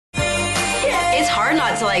It's hard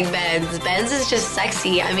not to like Benz. Benz is just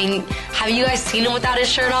sexy. I mean, have you guys seen him without his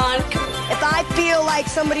shirt on? If I feel like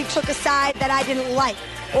somebody took a side that I didn't like,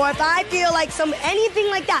 or if I feel like anything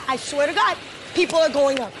like that, I swear to God, people are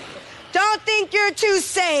going up. Don't think you're too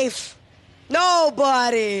safe.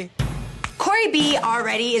 Nobody. Cory B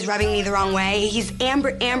already is rubbing me the wrong way. He's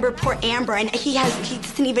Amber, poor Amber, and he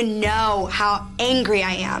doesn't even know how angry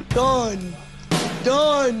I am. Done.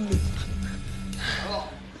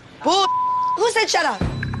 Bull. Who said shut up?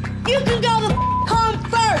 You can go the home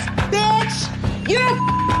first, bitch. You're a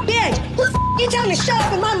bitch. Who the you telling me to shut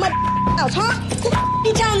up and mind my house, huh? Who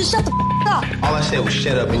you telling me to shut the up? All I said was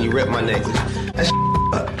shut up and you ripped my necklace. That's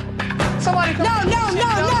up. Somebody come.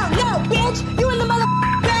 No, bitch. You in the mother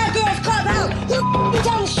bad girls clubhouse. Who you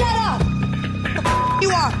telling me to shut up?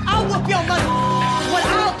 You are. I'll whoop your mother. What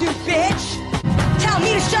I'll do, bitch. Tell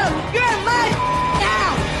me to shut up. You're in my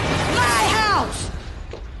house. My house.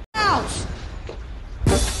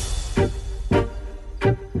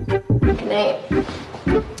 Good night.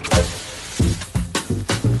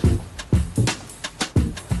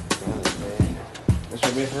 That's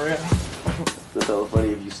your bed for real? It's so funny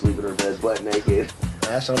if you sleep in her bed butt naked.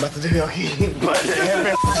 That's what I'm about to do. Butt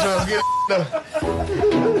naked.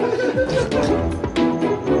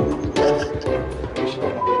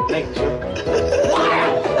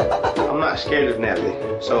 I'm not scared of Natalie,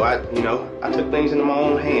 so I took things into my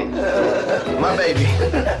own hands. My baby.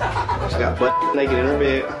 She got butt naked in her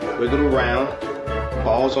bed, wiggled around,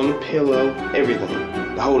 balls on the pillow, everything.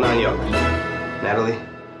 The whole 9 yards. Natalie,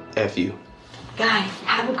 F you. Guys,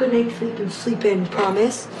 have a good night's sleep and sleep in,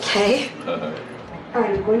 promise? Okay? All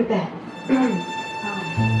right, I'm going to bed.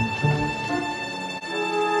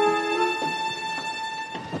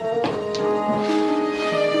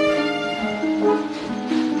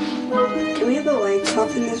 Can we have the lights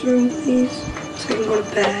off in this room, please? So I can go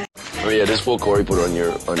to bed. Oh yeah, this fool Cory put on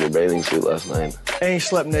your bathing suit last night. And he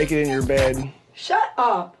slept naked in your bed. Shut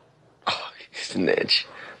up. Oh, snitch.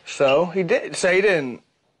 So? He did. Say he didn't.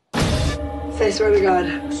 Say, I swear to God.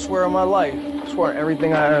 I swear on my life. I swear on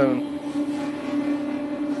everything I own.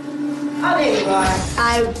 Oh, there you are.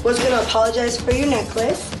 I was going to apologize for your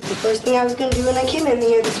necklace. The first thing I was going to do when I came in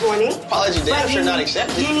here this morning. Apology damn sure not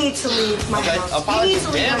accepted. You need to leave my house. Apology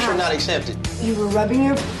damn sure not accepted. You were rubbing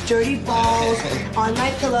your dirty balls on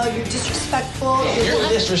my pillow. You're disrespectful. You're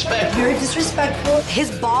disrespectful. You're disrespectful.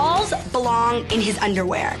 His balls belong in his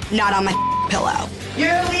underwear, not on my pillow.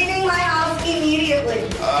 You're leaving my house immediately.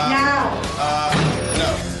 Now.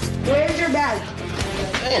 No. Where's your bag?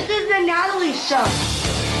 This is the Natalie show.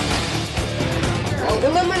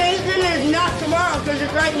 Elimination is not tomorrow, because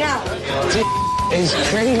it's right now. It's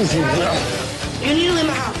crazy, bro. You need to leave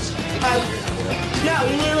my house. No,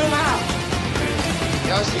 you need to leave my house.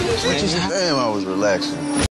 Y'all see this? Damn, I was relaxing.